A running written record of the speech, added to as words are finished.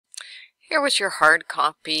Here was your hard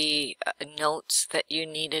copy notes that you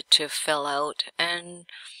needed to fill out, and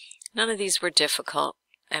none of these were difficult,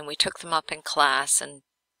 and we took them up in class and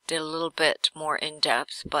did a little bit more in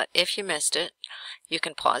depth. But if you missed it, you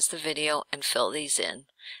can pause the video and fill these in.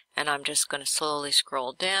 And I'm just going to slowly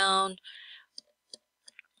scroll down,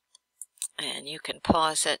 and you can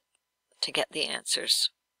pause it to get the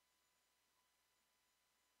answers.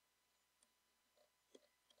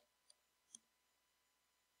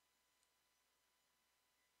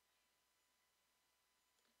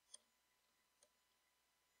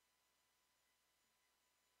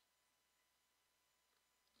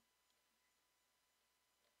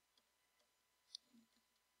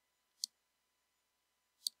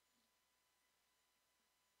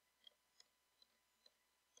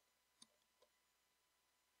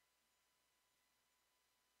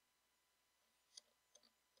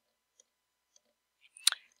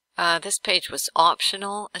 This page was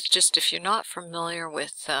optional. It's just if you're not familiar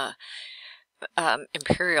with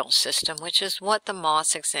imperial system, which is what the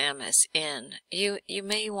MOS exam is in, you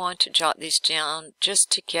may want to jot these down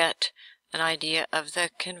just to get an idea of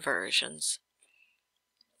the conversions.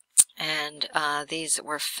 And these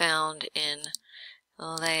were found in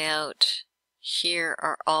layout. Here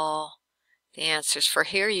are all the answers. For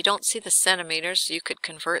here, you don't see the centimeters. You could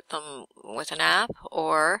convert them with an app,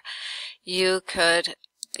 or you could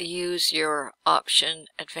use your option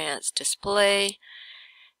Advanced Display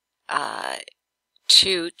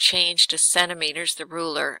to change to centimeters, the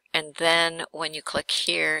ruler, and then when you click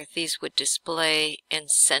here, these would display in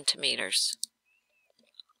centimeters.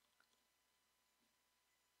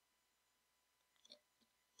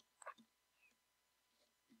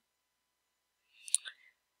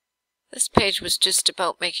 This page was just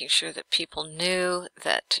about making sure that people knew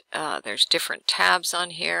that there's different tabs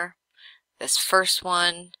on here. This first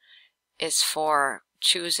one is for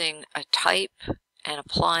choosing a type and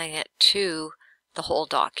applying it to the whole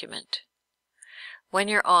document. When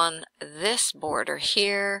you're on this border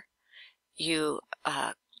here, you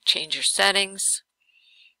change your settings,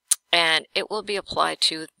 and it will be applied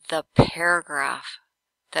to the paragraph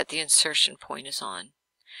that the insertion point is on.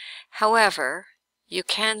 However, you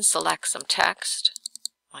can select some text,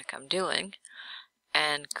 like I'm doing,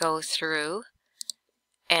 and go through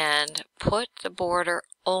and put the border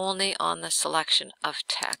only on the selection of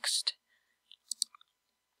text,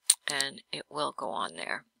 and it will go on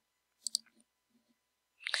there.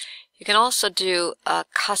 You can also do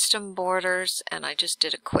custom borders, and I just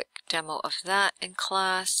did a quick demo of that in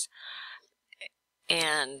class,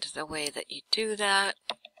 and the way that you do that.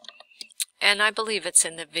 And I believe it's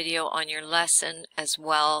in the video on your lesson as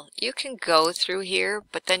well. You can go through here,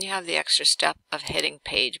 but then you have the extra step of hitting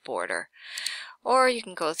page border. Or you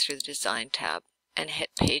can go through the design tab and hit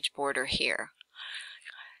page border here.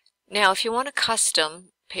 Now, if you want a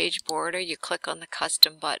custom page border, you click on the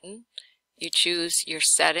custom button. You choose your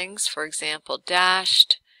settings, for example,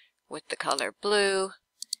 dashed with the color blue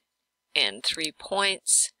and 3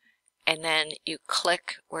 points. And then you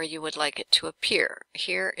click where you would like it to appear.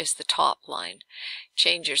 Here is the top line.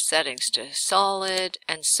 Change your settings to solid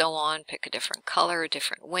and so on. Pick a different color, a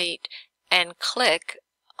different weight, and click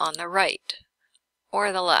on the right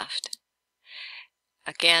or the left.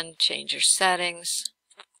 Again, change your settings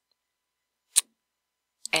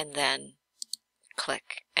and then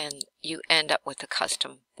click, and you end up with a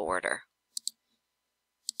custom border.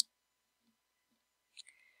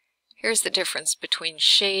 Here's the difference between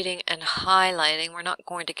shading and highlighting. We're not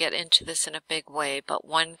going to get into this in a big way, but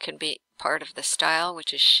one can be part of the style,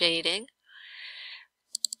 which is shading,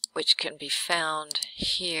 which can be found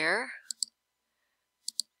here.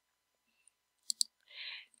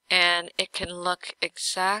 And it can look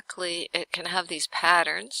exactly, it can have these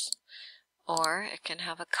patterns, or it can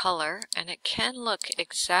have a color, and it can look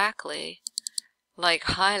exactly like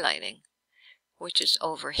highlighting, which is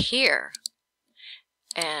over here.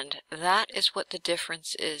 And that is what the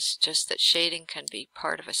difference is, just that shading can be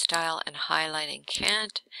part of a style and highlighting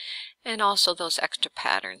can't, and also those extra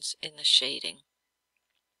patterns in the shading.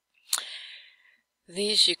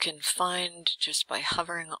 These you can find just by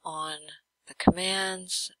hovering on the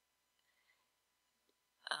commands.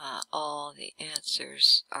 All the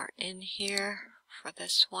answers are in here for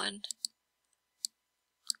this one.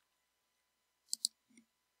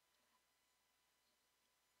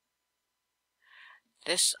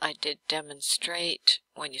 This I did demonstrate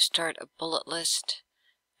when you start a bullet list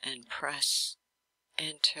and press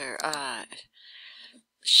enter,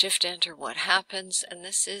 shift enter, what happens. And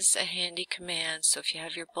this is a handy command, so if you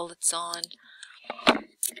have your bullets on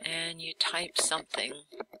and you type something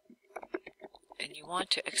and you want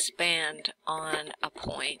to expand on a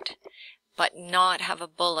point, but not have a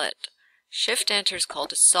bullet. Shift Enter is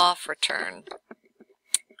called a soft return,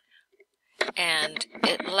 and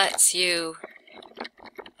it lets you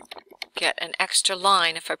get an extra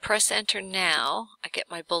line. If I press Enter now, I get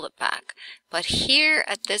my bullet back. But here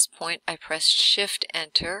at this point, I press Shift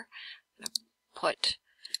Enter,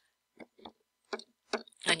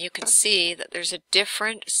 and you can see that there's a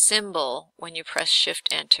different symbol when you press Shift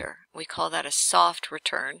Enter. We call that a soft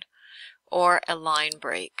return or a line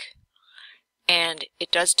break. And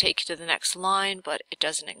it does take you to the next line, but it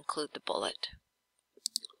doesn't include the bullet.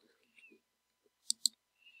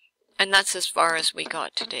 And that's as far as we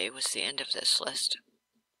got today, was the end of this list.